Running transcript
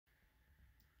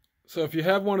So if you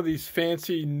have one of these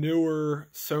fancy newer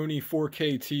Sony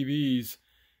 4K TVs,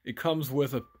 it comes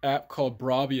with an app called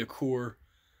Bravia Core.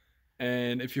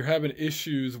 And if you're having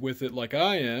issues with it like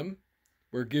I am,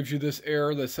 where it gives you this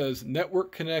error that says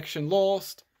network connection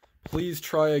lost, please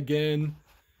try again,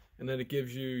 and then it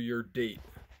gives you your date.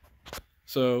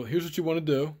 So here's what you want to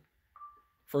do.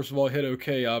 First of all, hit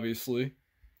OK, obviously.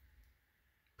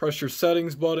 Press your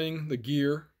settings button, the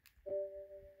gear,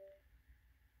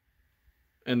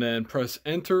 and then press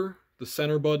enter, the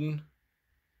center button,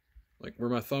 like where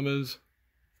my thumb is,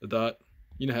 the dot.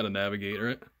 You know how to navigate,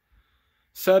 right?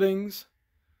 Settings,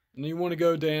 and then you want to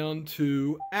go down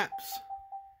to apps.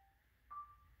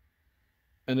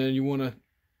 And then you want to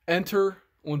enter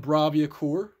on Bravia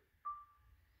Core.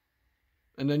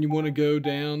 And then you want to go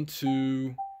down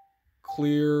to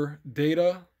clear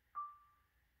data.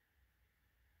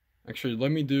 Actually,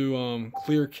 let me do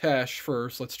clear cache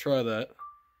first. Let's try that.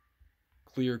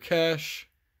 Clear cache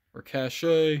or cache.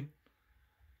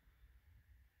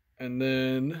 And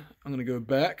then I'm going to go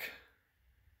back.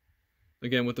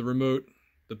 Again with the remote,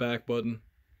 the back button,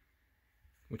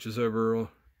 which is over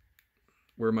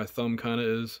where my thumb kind of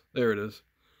is. There it is.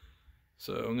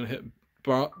 So I'm going to hit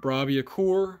Bravia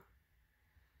Core.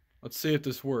 Let's see if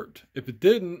this worked. If it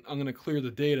didn't, I'm going to clear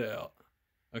the data out.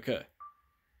 Okay.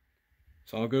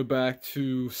 So I'll go back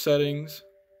to settings,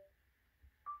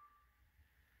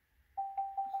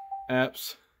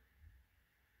 apps,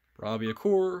 Bravia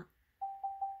Core,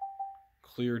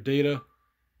 clear data,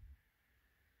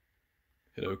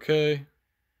 hit OK.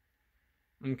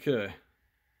 Okay.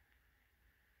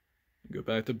 Go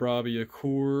back to Bravia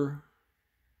Core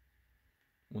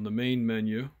on the main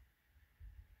menu,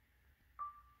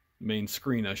 main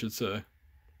screen, I should say.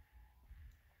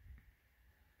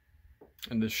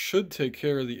 And this should take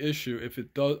care of the issue. If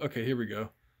it does, okay, here we go.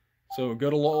 So go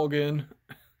to login.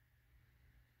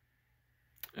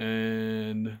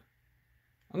 And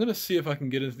I'm going to see if I can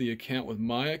get into the account with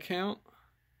my account,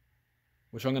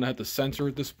 which I'm going to have to censor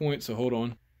at this point, so hold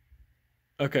on.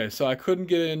 Okay, so I couldn't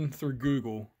get in through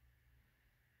Google.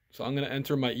 So I'm going to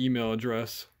enter my email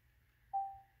address.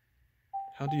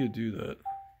 How do you do that?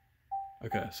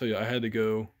 Okay, so yeah, I had to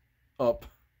go up.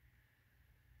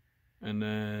 And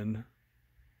then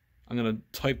I'm going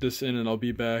to type this in and I'll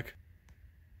be back.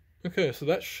 Okay, so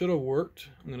that should have worked.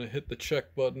 I'm going to hit the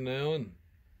check button now and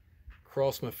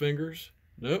cross my fingers.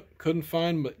 Nope, couldn't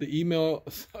find the email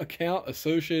account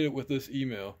associated with this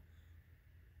email.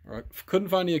 All right, couldn't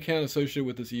find the account associated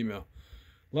with this email.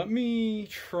 Let me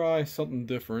try something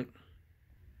different.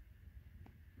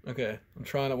 Okay, I'm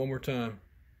trying it one more time.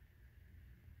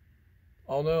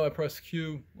 Oh no, I pressed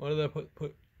Q. Why did I put?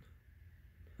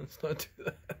 Let's not do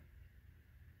that.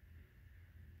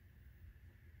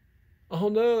 Oh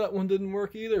no, that one didn't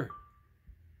work either.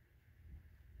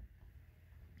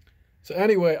 So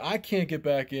anyway, I can't get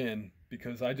back in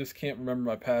because I just can't remember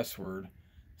my password.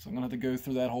 So I'm going to have to go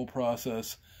through that whole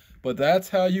process. But that's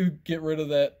how you get rid of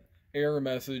that error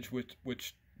message,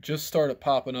 which just started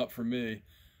popping up for me.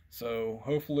 So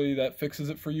hopefully that fixes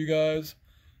it for you guys.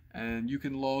 And you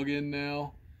can log in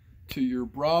now to your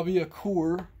Bravia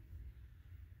Core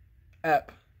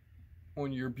app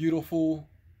on your beautiful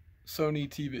Sony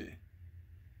TV.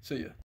 See ya.